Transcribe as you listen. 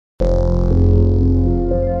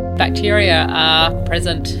Bacteria are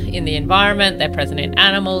present in the environment, they're present in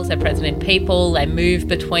animals, they're present in people, they move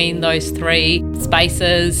between those three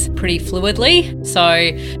spaces pretty fluidly. So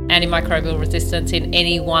antimicrobial resistance in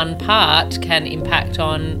any one part can impact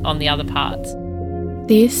on the other parts.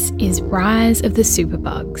 This is Rise of the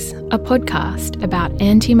Superbugs, a podcast about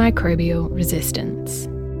antimicrobial resistance.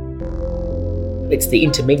 It's the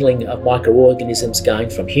intermingling of microorganisms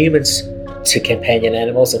going from humans to companion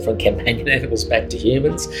animals and from companion animals back to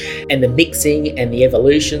humans, and the mixing and the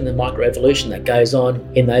evolution, the microevolution that goes on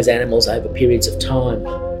in those animals over periods of time.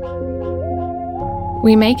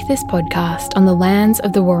 We make this podcast on the lands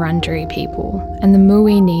of the Wurundjeri people and the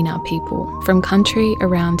Muwinina people from country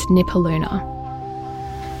around Nipaluna.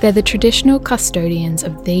 They're the traditional custodians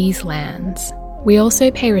of these lands. We also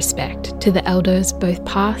pay respect to the elders both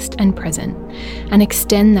past and present and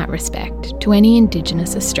extend that respect to any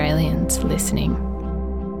Indigenous Australians listening.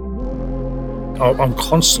 I'm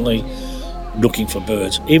constantly looking for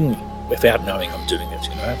birds, even without knowing I'm doing it,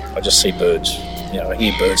 I just see birds, I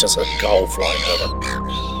hear birds as a gull flying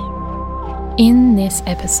over. In this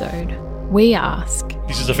episode, we ask,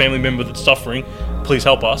 this is a family member that's suffering, please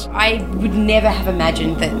help us. I would never have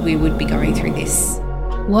imagined that we would be going through this.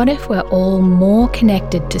 What if we're all more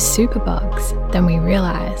connected to superbugs than we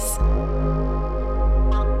realise?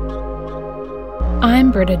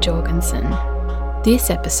 I'm Britta Jorgensen.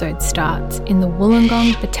 This episode starts in the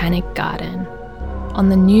Wollongong Botanic Garden on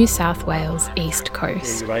the New South Wales East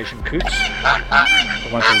Coast. Eurasian coots, the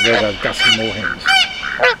ones with red are dusky moorhens.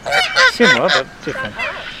 Similar but different.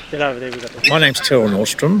 Then over there we've got My name's Terrell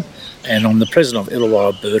Nordstrom, and I'm the president of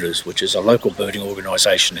Illawarra Birders, which is a local birding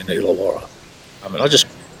organisation in Illawarra. I just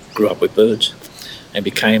grew up with birds and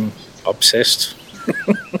became obsessed.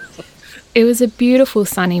 It was a beautiful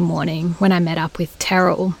sunny morning when I met up with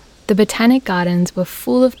Terrell. The Botanic Gardens were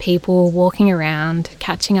full of people walking around,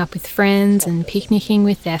 catching up with friends and picnicking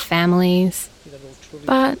with their families.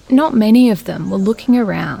 But not many of them were looking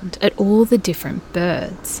around at all the different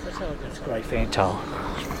birds. That's a great fantail.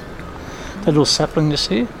 That little sapling you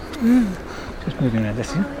see? Just moving around,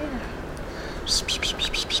 that's it.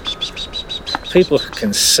 People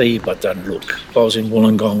can see but don't look. I was in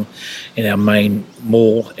Wollongong in our main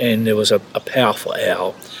mall, and there was a powerful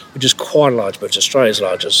owl, which is quite a large bird. It's Australia's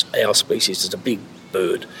largest owl species. It's a big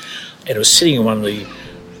bird. And it was sitting in one of the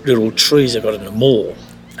little trees they've got in the mall.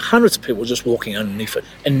 Hundreds of people were just walking underneath it,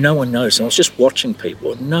 and no one noticed. And I was just watching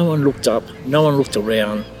people. No one looked up, no one looked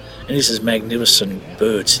around, and this is magnificent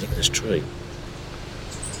bird sitting in this tree.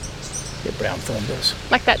 They're brown thornbills.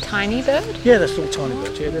 Like that tiny bird? Yeah, that's little tiny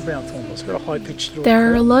birds. Yeah, they're brown thornbills. They've got a high-pitched little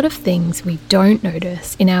There are a lot of things we don't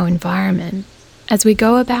notice in our environment as we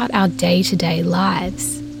go about our day-to-day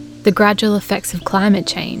lives. The gradual effects of climate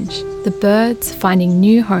change, the birds finding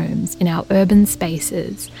new homes in our urban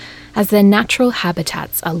spaces as their natural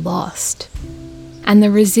habitats are lost, and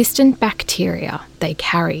the resistant bacteria they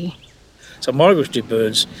carry. So migratory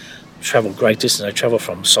birds travel great distance. They travel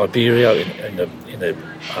from Siberia in the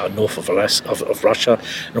north of Russia,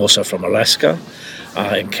 and also from Alaska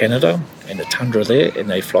and Canada and the tundra there, and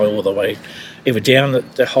they fly all the way either down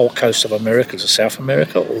the whole coast of America to South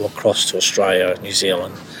America or across to Australia, New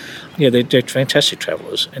Zealand. Yeah, they're fantastic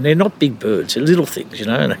travellers, and they're not big birds. They're little things,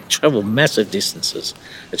 and they travel massive distances.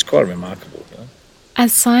 It's quite remarkable,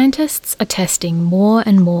 As scientists are testing more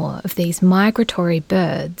and more of these migratory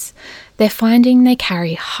birds, they're finding they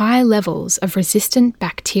carry high levels of resistant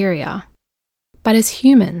bacteria. But as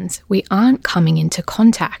humans, we aren't coming into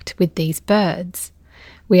contact with these birds.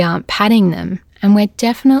 We aren't patting them, and we're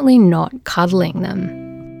definitely not cuddling them.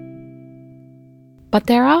 But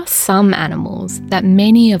there are some animals that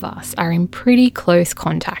many of us are in pretty close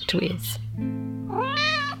contact with.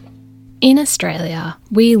 In Australia,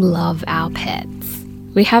 we love our pets.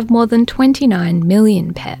 We have more than 29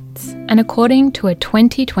 million pets, and according to a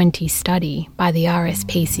 2020 study by the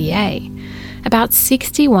RSPCA, about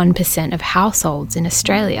 61% of households in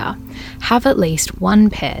Australia have at least one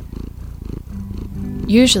pet,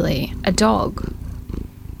 usually a dog.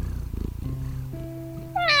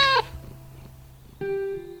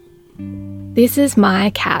 This is my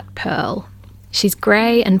cat, Pearl. She's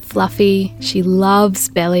grey and fluffy, she loves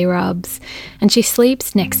belly rubs, and she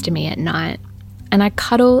sleeps next to me at night. And I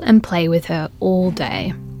cuddle and play with her all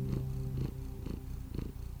day.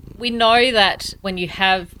 We know that when you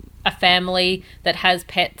have a family that has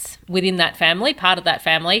pets within that family, part of that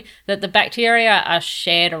family, that the bacteria are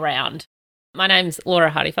shared around. My name's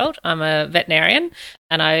Laura Hardyfeld. I'm a veterinarian,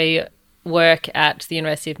 and I work at the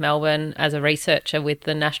University of Melbourne as a researcher with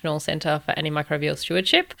the National Centre for Antimicrobial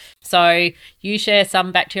Stewardship. So you share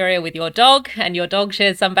some bacteria with your dog and your dog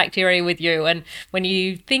shares some bacteria with you. And when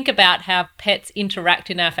you think about how pets interact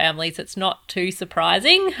in our families, it's not too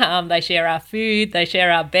surprising. They share our food, they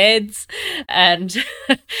share our beds, and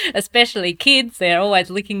especially kids, they're always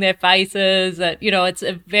licking their faces. It's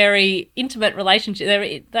a very intimate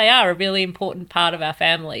relationship. They are a really important part of our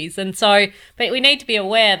families. And so, but we need to be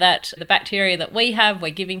aware that the bacteria that we have,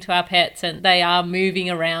 we're giving to our pets, and they are moving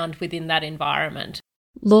around within that environment.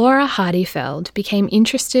 Laura Hardifeld became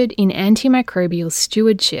interested in antimicrobial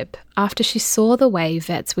stewardship after she saw the way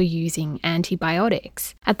vets were using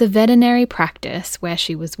antibiotics at the veterinary practice where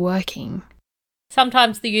she was working.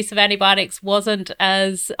 Sometimes the use of antibiotics wasn't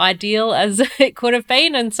as ideal as it could have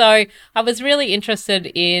been. And so I was really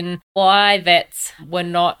interested in why vets were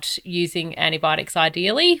not using antibiotics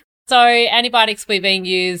ideally. So antibiotics were being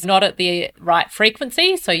used not at the right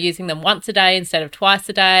frequency, so using them once a day instead of twice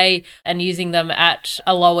a day, and using them at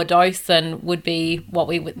a lower dose than would be what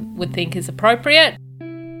we would think is appropriate.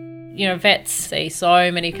 Vets see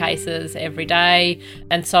so many cases every day,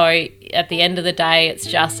 and so at the end of the day, it's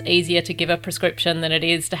just easier to give a prescription than it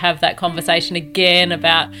is to have that conversation again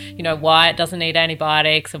about, why it doesn't need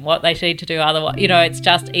antibiotics and what they need to do otherwise. It's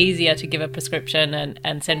just easier to give a prescription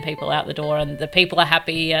and send people out the door, and the people are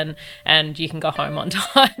happy and you can go home on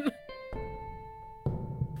time.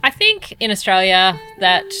 I think in Australia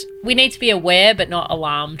that we need to be aware but not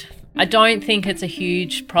alarmed. I don't think it's a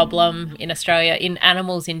huge problem in Australia, in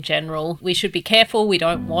animals in general. We should be careful. We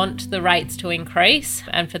don't want the rates to increase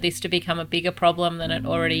and for this to become a bigger problem than it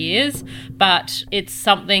already is. But it's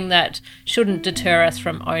something that shouldn't deter us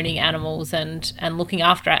from owning animals and looking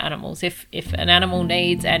after our animals. If an animal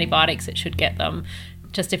needs antibiotics, it should get them.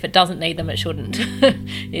 Just if it doesn't need them, it shouldn't,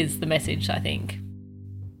 is the message, I think.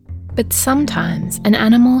 But sometimes an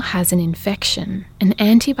animal has an infection and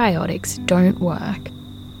antibiotics don't work.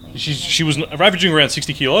 She was ravaging around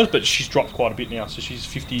 60 kilos, but she's dropped quite a bit now. So she's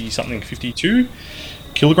 52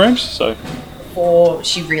 kilograms. So before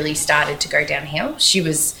she really started to go downhill, she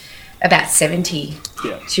was about 70.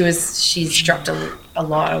 Yeah. She's dropped a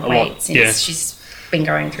lot of weight since she's been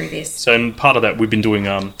going through this. So and part of that, we've been doing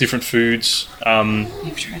different foods.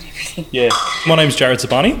 You've tried everything. Yeah. My name's Jared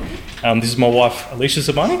Zabani. This is my wife, Alicia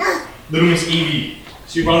Zabani. Little Miss Evie.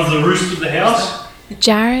 She runs the roost of the house.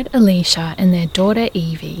 Jared, Alicia and their daughter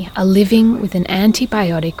Evie are living with an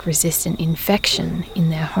antibiotic-resistant infection in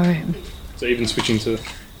their home. So even switching to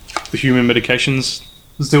the human medications,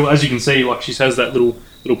 still, as you can see, she has that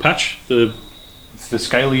little patch, the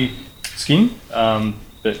scaly skin, but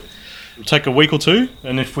it'll take a week or two,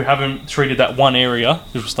 and if we haven't treated that one area,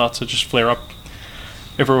 it'll start to just flare up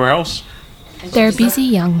everywhere else. They're a busy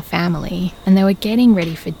young family and they were getting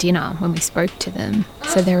ready for dinner when we spoke to them,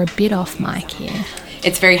 so they're a bit off mic here.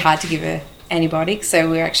 It's very hard to give her antibiotics, so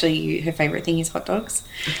we're actually, her favourite thing is hot dogs.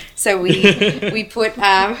 So we put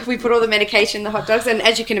all the medication in the hot dogs, and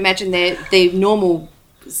as you can imagine, they're normal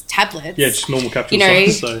tablets. Yeah, just normal capsule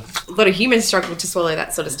size. So a lot of humans struggle to swallow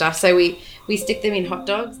that sort of stuff, so we stick them in hot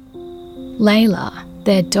dogs. Layla,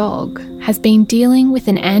 their dog, has been dealing with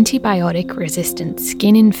an antibiotic-resistant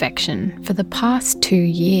skin infection for the past 2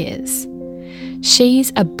 years.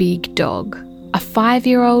 She's a big dog, a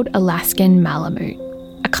 5-year-old Alaskan Malamute,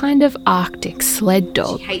 a kind of Arctic sled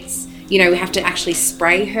dog. She hates, we have to actually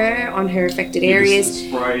spray her on her affected areas.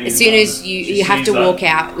 As soon as you have to walk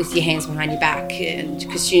out with your hands behind your back, and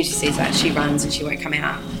because as soon as she sees that, she runs and she won't come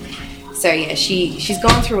out. So yeah, she's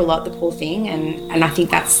gone through a lot, the poor thing, and I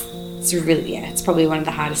think it's probably one of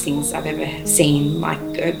the hardest things I've ever seen.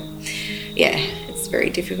 It's very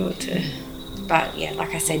difficult but yeah,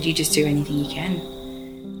 like I said, you just do anything you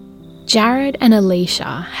can. Jared and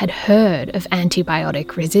Alicia had heard of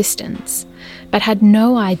antibiotic resistance, but had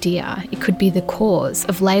no idea it could be the cause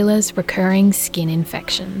of Layla's recurring skin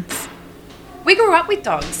infections. We grew up with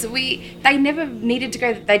dogs. They never needed to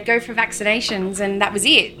go. They'd go for vaccinations, and that was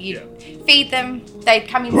it. You'd feed them. They'd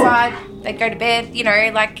come inside. They'd go to bed.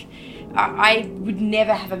 I would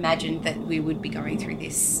never have imagined that we would be going through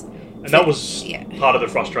this. And that was part of the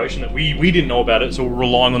frustration, that we didn't know about it, so we're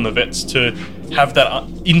relying on the vets to have that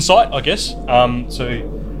insight, I guess. But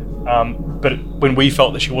when we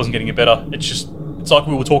felt that she wasn't getting it better, it's like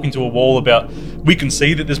we were talking to a wall about, we can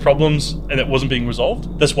see that there's problems and it wasn't being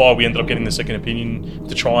resolved. That's why we ended up getting the second opinion,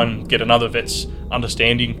 to try and get another vet's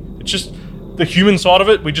understanding. It's just the human side of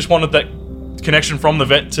it. We just wanted that connection from the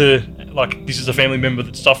vet to, this is a family member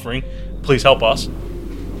that's suffering, please help us.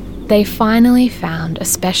 They finally found a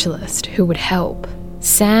specialist who would help,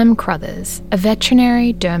 Sam Crothers, a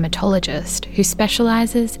veterinary dermatologist who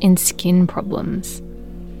specialises in skin problems.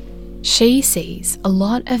 She sees a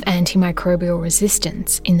lot of antimicrobial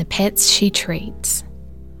resistance in the pets she treats.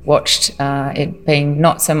 Watched it being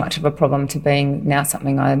not so much of a problem to being now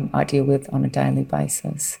something I deal with on a daily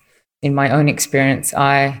basis. In my own experience,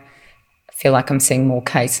 I feel like I'm seeing more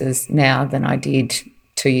cases now than I did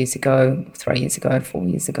 2 years ago, 3 years ago, 4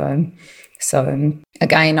 years ago. So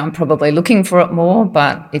again, I'm probably looking for it more,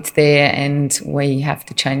 but it's there and we have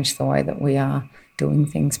to change the way that we are doing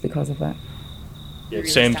things because of it.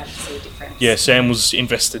 Yeah, Sam was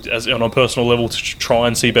invested on a personal level to try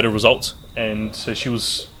and see better results, and so she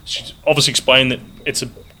obviously explained that it's a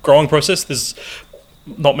growing process. There's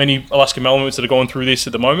not many Alaskan Malamutes that are going through this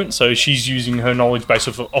at the moment, so she's using her knowledge based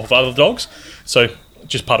off of other dogs. So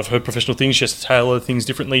just part of her professional thing, she has to tailor things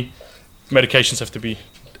differently. Medications have to be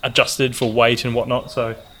adjusted for weight and whatnot,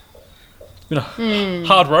 so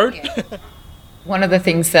hard road. Yeah. One of the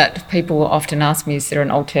things that people often ask me, is there an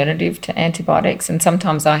alternative to antibiotics? And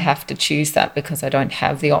sometimes I have to choose that because I don't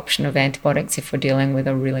have the option of antibiotics if we're dealing with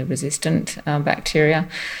a really resistant bacteria.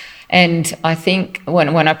 And I think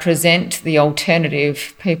when I present the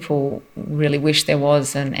alternative, people really wish there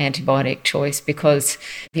was an antibiotic choice, because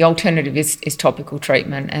the alternative is topical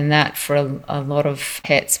treatment, and that for a lot of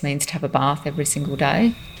pets means to have a bath every single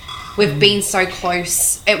day. We've been so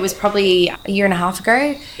close. It was probably a year and a half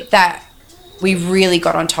ago that we really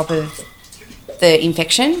got on top of the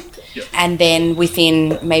infection. Yep. And then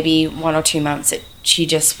within maybe 1 or 2 months, she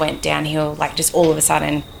just went downhill, like just all of a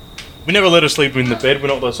sudden. We never let her sleep in the bed. We're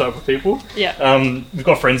not those type of people. Yeah. We've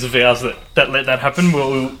got friends of ours that let that happen.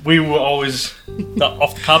 We were always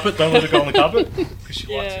off the carpet. Don't let her go on the carpet, because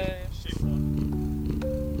she likes it.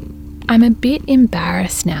 I'm a bit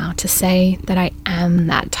embarrassed now to say that I am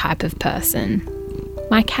that type of person.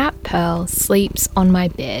 My cat Pearl sleeps on my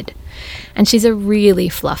bed, and she's a really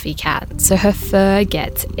fluffy cat, so her fur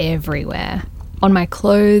gets everywhere. On my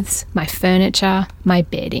clothes, my furniture, my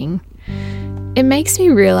bedding. It makes me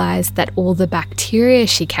realise that all the bacteria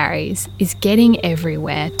she carries is getting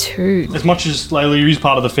everywhere too. As much as Layla is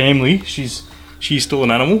part of the family, she's still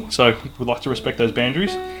an animal, so we'd like to respect those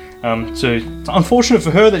boundaries. So it's unfortunate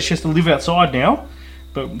for her that she has to live outside now,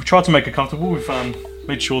 but we tried to make her comfortable. We've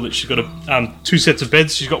made sure that she's got 2 sets of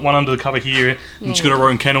beds. She's got one under the cover here, and she's got her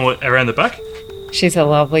own kennel around the back. She's a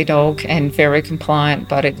lovely dog and very compliant,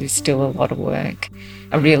 but it is still a lot of work.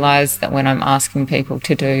 I realise that when I'm asking people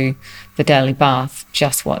to do the daily bath,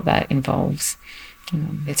 just what that involves.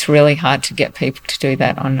 It's really hard to get people to do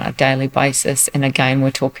that on a daily basis, and again,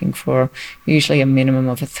 we're talking for usually a minimum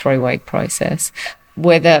of a 3-week process.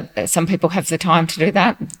 Whether some people have the time to do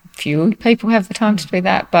that, few people have the time to do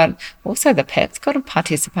that, but also the pet's got to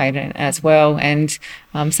participate in it as well, and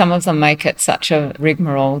some of them make it such a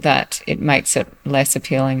rigmarole that it makes it less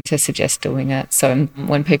appealing to suggest doing it. So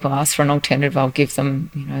when people ask for an alternative, I'll give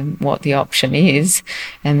them, what the option is,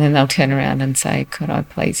 and then they'll turn around and say, could I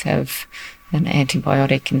please have an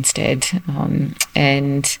antibiotic instead?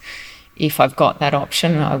 And if I've got that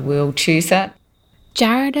option, I will choose that.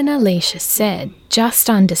 Jared and Alicia said just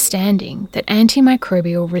understanding that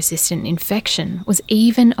antimicrobial resistant infection was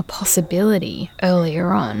even a possibility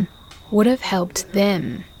earlier on would have helped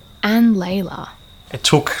them and Layla. It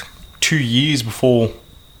took 2 years before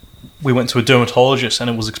we went to a dermatologist and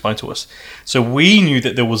it was explained to us. So we knew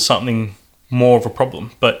that there was something more of a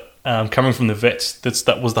problem, but coming from the vets,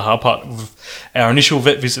 that was the hard part. Of our initial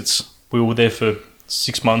vet visits, we were there for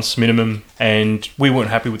 6 months minimum, and we weren't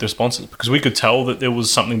happy with the responses because we could tell that there was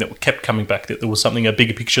something that kept coming back, that there was something, a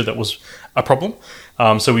bigger picture that was a problem.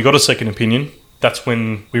 So we got a second opinion. That's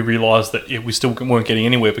when we realised that we still weren't getting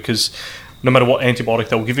anywhere, because no matter what antibiotic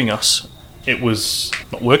they were giving us, it was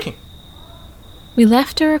not working. We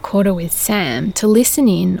left a recorder with Sam to listen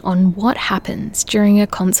in on what happens during a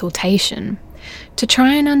consultation, to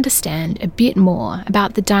try and understand a bit more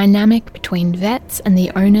about the dynamic between vets and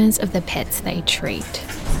the owners of the pets they treat.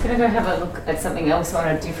 I'm going to go have a look at something else on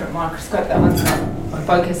a different microscope. That one's not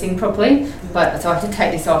focusing properly, but so I have to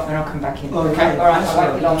take this off and I'll come back in. Okay, all right, I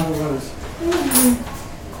won't be long.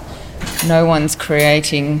 No one's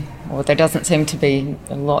creating, or there doesn't seem to be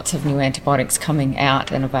lots of new antibiotics coming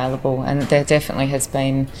out and available, and there definitely has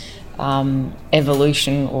been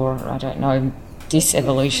evolution, or I don't know,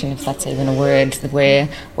 disevolution, if that's even a word, where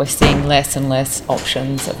we're seeing less and less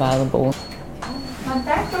options available. Like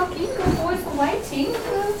that, Rocky. Good boy for waiting.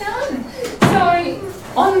 Well done.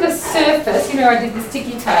 So, on the surface, I did the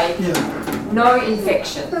sticky tape. Yeah. No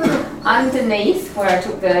infection. Underneath, where I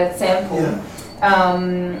took the sample,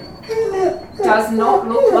 does not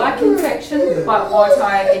look like infection, but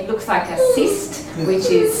it looks like a cyst, which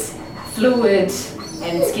is fluid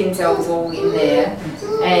and skin cells all in there.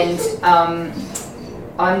 And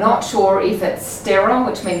I'm not sure if it's sterile,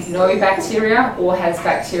 which means no bacteria, or has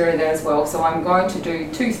bacteria there as well. So I'm going to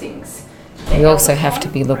do two things. We also have to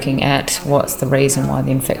be looking at what's the reason why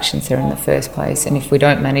the infection's there in the first place. And if we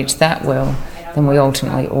don't manage that well, then we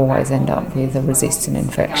ultimately always end up with a resistant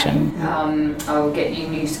infection. I will get you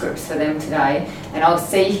new scripts for them today, and I'll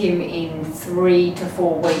see him in 3 to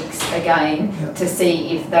 4 weeks again to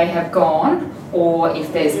see if they have gone, or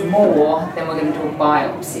if there's more, then we're going to do a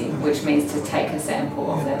biopsy, which means to take a sample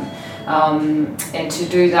of them. And to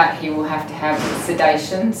do that, he will have to have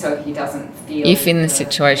sedation so he doesn't feel... If in the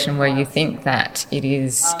situation where you think that it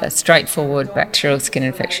is a straightforward bacterial skin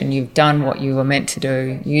infection, you've done what you were meant to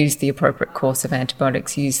do, used the appropriate course of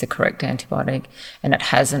antibiotics, used the correct antibiotic, and it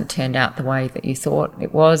hasn't turned out the way that you thought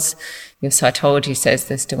it was, your cytology says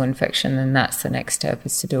there's still infection, then that's the next step,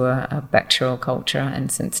 is to do a bacterial culture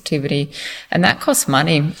and sensitivity. And that costs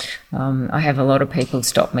money. I have a lot of people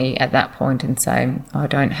stop me at that point and say, I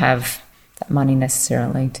don't have that money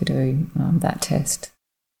necessarily to do that test.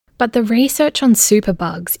 But the research on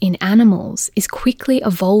superbugs in animals is quickly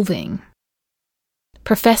evolving.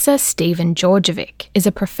 Professor Stephen Georgievic is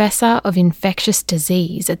a professor of infectious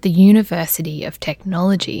disease at the University of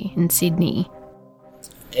Technology in Sydney.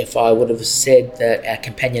 If I would have said that our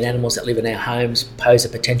companion animals that live in our homes pose a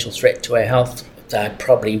potential threat to our health, I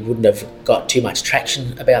probably wouldn't have got too much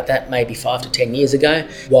traction about that maybe 5 to 10 years ago.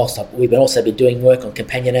 Whilst we've also been doing work on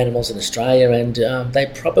companion animals in Australia, and they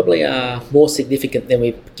probably are more significant than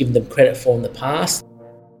we've given them credit for in the past.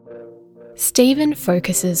 Stephen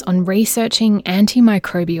focuses on researching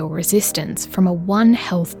antimicrobial resistance from a One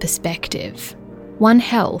Health perspective. One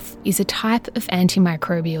Health is a type of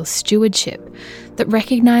antimicrobial stewardship that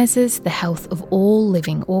recognises the health of all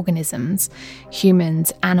living organisms,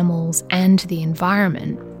 humans, animals, and the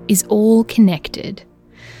environment, is all connected.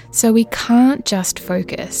 So we can't just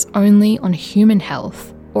focus only on human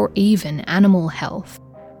health or even animal health.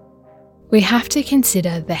 We have to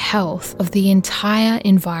consider the health of the entire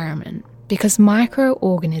environment, because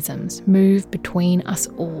microorganisms move between us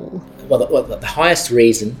all. Well, the highest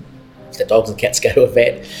reason that dogs and cats go to a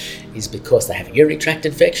vet is because they have a urinary tract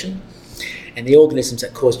infection, and the organisms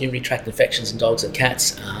that cause urinary tract infections in dogs and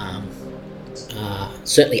cats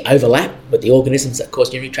certainly overlap with the organisms that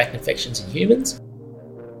cause urinary tract infections in humans.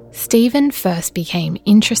 Stephen first became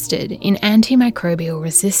interested in antimicrobial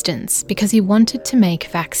resistance because he wanted to make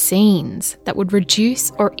vaccines that would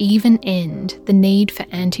reduce or even end the need for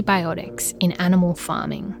antibiotics in animal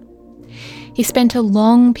farming. He spent a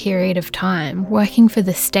long period of time working for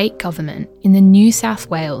the state government in the New South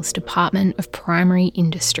Wales Department of Primary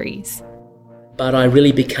Industries. But I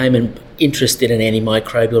really became interested in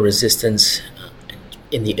antimicrobial resistance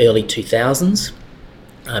in the early 2000s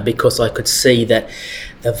because I could see that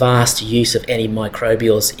the vast use of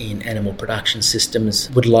antimicrobials in animal production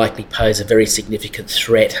systems would likely pose a very significant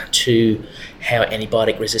threat to how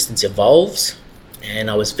antibiotic resistance evolves.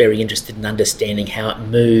 And I was very interested in understanding how it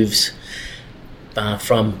moves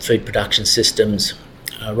from food production systems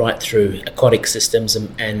right through aquatic systems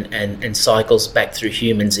and cycles back through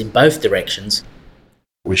humans in both directions.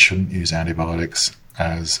 We shouldn't use antibiotics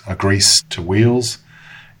as a grease to wheels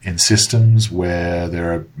in systems where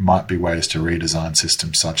there might be ways to redesign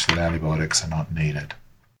systems such that antibiotics are not needed.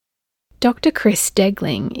 Dr. Chris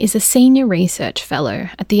Degling is a Senior Research Fellow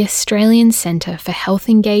at the Australian Centre for Health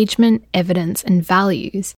Engagement, Evidence and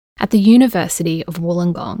Values at the University of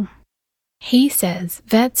Wollongong. He says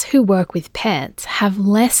vets who work with pets have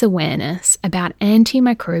less awareness about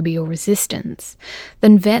antimicrobial resistance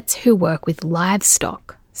than vets who work with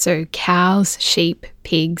livestock, so cows, sheep,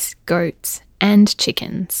 pigs, goats, and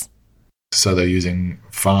chickens. So they're using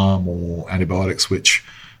farm or antibiotics which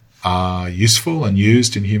are useful and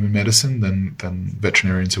used in human medicine than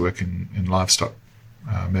veterinarians who work in livestock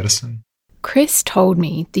medicine. Chris told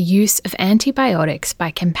me the use of antibiotics by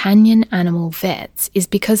companion animal vets is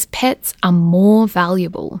because pets are more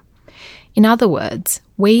valuable. In other words,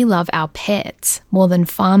 we love our pets more than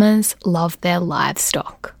farmers love their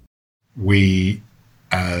livestock. We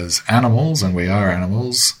as animals, and we are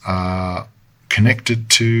animals, are connected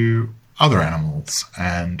to other animals,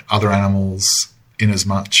 and other animals, in as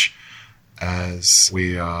much as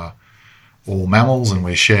we are all mammals and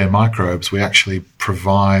we share microbes, we actually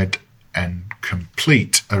provide and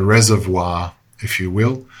complete a reservoir, if you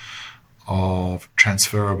will, of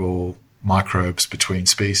transferable microbes between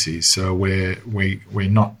species. So we're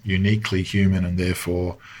not uniquely human and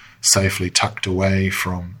therefore safely tucked away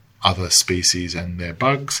from other species and their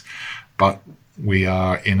bugs, but we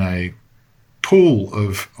are in a pool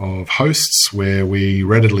of hosts where we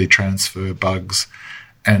readily transfer bugs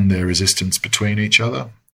and their resistance between each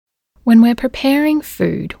other. When we're preparing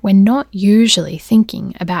food, we're not usually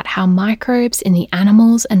thinking about how microbes in the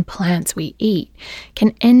animals and plants we eat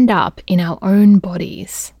can end up in our own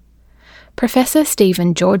bodies. Professor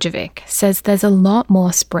Stephen Georgievic says there's a lot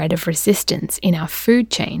more spread of resistance in our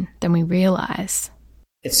food chain than we realise.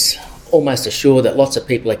 It's almost assured that lots of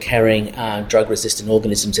people are carrying drug-resistant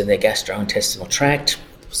organisms in their gastrointestinal tract,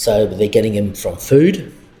 so they're getting them from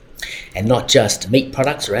food, and not just meat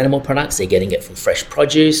products or animal products, they're getting it from fresh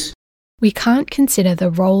produce. We can't consider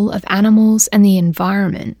the role of animals and the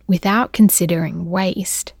environment without considering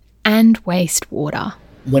waste and wastewater.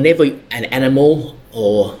 Whenever an animal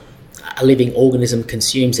or a living organism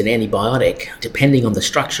consumes an antibiotic, depending on the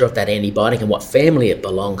structure of that antibiotic and what family it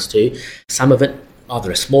belongs to, some of it,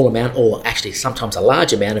 either a small amount or actually sometimes a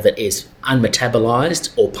large amount of it, is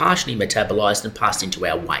unmetabolised or partially metabolised and passed into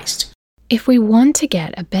our waste. If we want to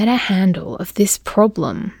get a better handle of this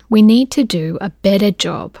problem, we need to do a better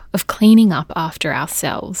job of cleaning up after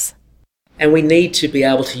ourselves. And we need to be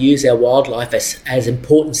able to use our wildlife as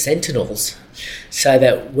important sentinels, so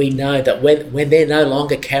that we know that when they're no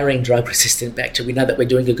longer carrying drug-resistant bacteria, we know that we're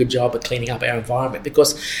doing a good job of cleaning up our environment,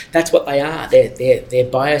 because that's what they are. They're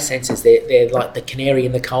biosensors. They're like the canary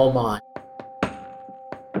in the coal mine.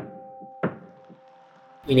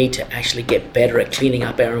 We need to actually get better at cleaning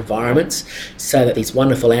up our environments so that these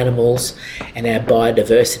wonderful animals and our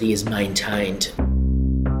biodiversity is maintained.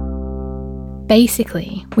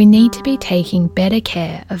 Basically, we need to be taking better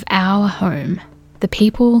care of our home, the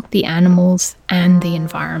people, the animals, and the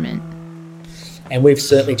environment. And we've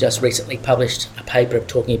certainly just recently published a paper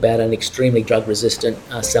talking about an extremely drug-resistant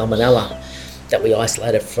salmonella that we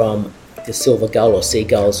isolated from the silver gull or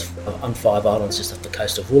seagulls on 5 islands just off the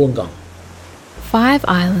coast of Wollongong. 5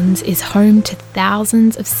 Islands is home to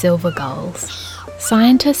thousands of silver gulls.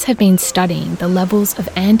 Scientists have been studying the levels of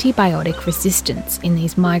antibiotic resistance in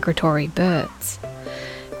these migratory birds.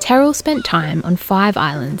 Terrell spent time on 5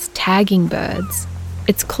 Islands tagging birds.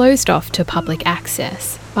 It's closed off to public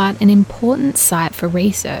access, but an important site for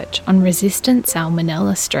research on resistant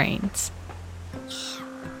salmonella strains.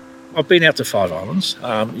 I've been out to 5 Islands.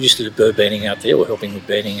 Used to do bird banding out there, or helping with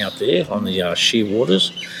banding out there on the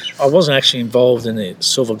shearwaters. I wasn't actually involved in the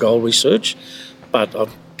silver gull research, but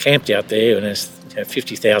I've camped out there and there's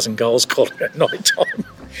 50,000 gulls caught at night time.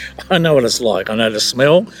 I know what it's like. I know the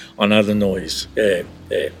smell. I know the noise. Yeah.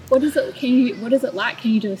 What is it like?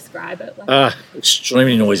 Can you describe it?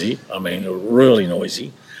 Extremely noisy. I mean, really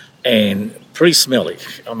noisy, and pretty smelly.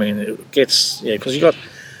 I mean, it gets because you got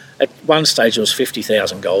at one stage there was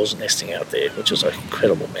 50,000 gulls nesting out there, which is an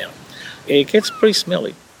incredible amount. It gets pretty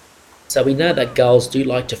smelly. So we know that gulls do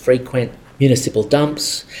like to frequent municipal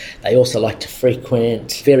dumps. They also like to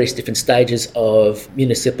frequent various different stages of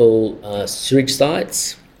municipal sewage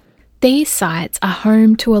sites. These sites are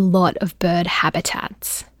home to a lot of bird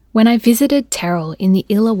habitats. When I visited Terrell in the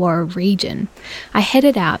Illawarra region, I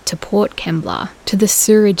headed out to Port Kembla to the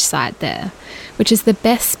sewerage site there, which is the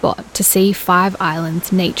best spot to see 5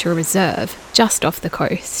 Islands Nature Reserve just off the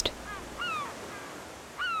coast.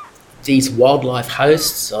 These wildlife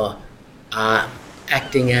hosts are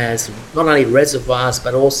acting as not only reservoirs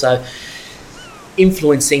but also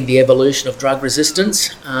influencing the evolution of drug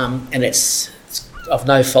resistance, and it's of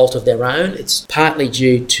no fault of their own. It's partly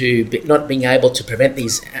due to not being able to prevent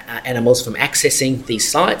these animals from accessing these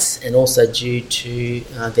sites, and also due to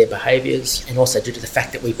their behaviours, and also due to the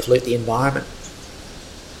fact that we pollute the environment.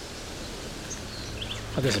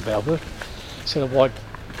 Oh, there's a bellbird. See the white,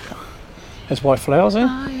 has white flowers there?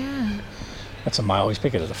 Oh, yeah. That's a male, he's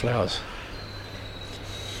picking at the flowers.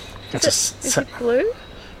 Is it blue?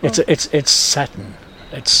 It's satin.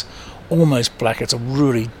 It's almost black. It's a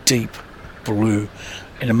really deep blue,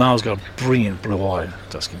 and the male's got a brilliant blue eye.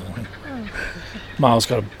 Dusky morning. Male's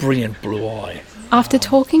got a brilliant blue eye. After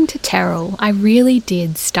talking to Terrell, I really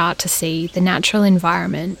did start to see the natural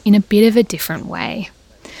environment in a bit of a different way.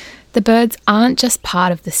 The birds aren't just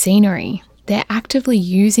part of the scenery, they're actively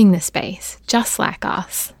using the space, just like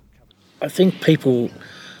us. I think people,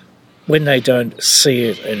 when they don't see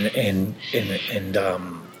it and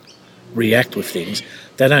react with things,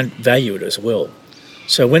 they don't value it as well.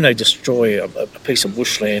 So when they destroy a piece of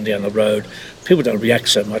bushland down the road, people don't react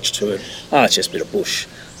so much to it. It's just a bit of bush.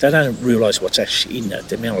 They don't realise what's actually in it,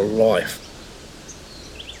 the amount of life.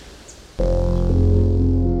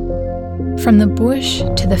 From the bush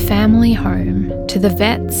to the family home, to the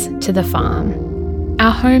vets, to the farm,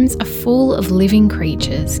 our homes are full of living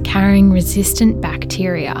creatures carrying resistant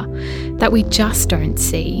bacteria that we just don't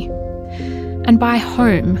see. And by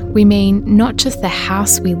home, we mean not just the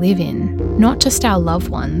house we live in, not just our loved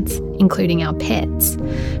ones, including our pets,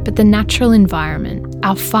 but the natural environment,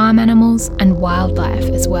 our farm animals and wildlife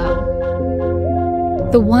as well.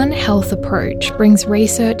 The One Health approach brings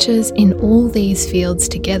researchers in all these fields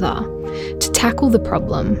together to tackle the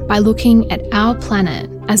problem by looking at our planet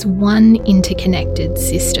as one interconnected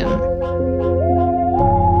system.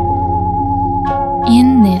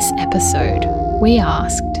 In this episode, we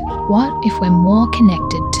asked, what if we're more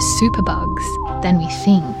connected to superbugs than we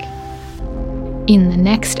think? In the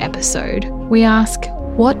next episode, we ask,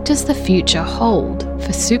 what does the future hold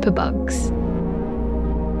for superbugs?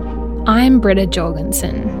 I'm Britta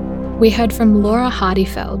Jorgensen. We heard from Laura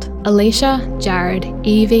Hardifeld, Alicia, Jared,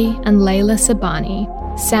 Evie and Layla Sabani,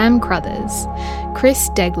 Sam Crothers, Chris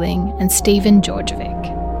Degling and Stephen Georgievic.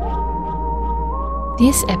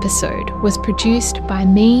 This episode was produced by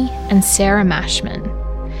me and Sarah Mashman.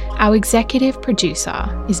 Our executive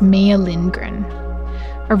producer is Mia Lindgren.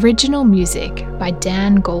 Original music by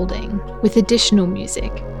Dan Golding, with additional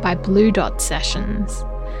music by Blue Dot Sessions.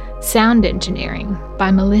 Sound engineering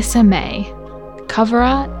by Melissa May. Cover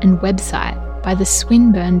art and website by the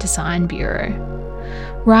Swinburne Design Bureau.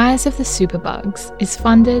 Rise of the Superbugs is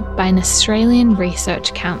funded by an Australian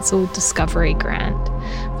Research Council Discovery Grant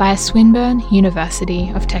via Swinburne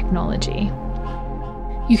University of Technology.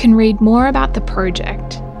 You can read more about the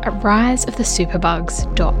project at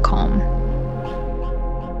riseofthesuperbugs.com.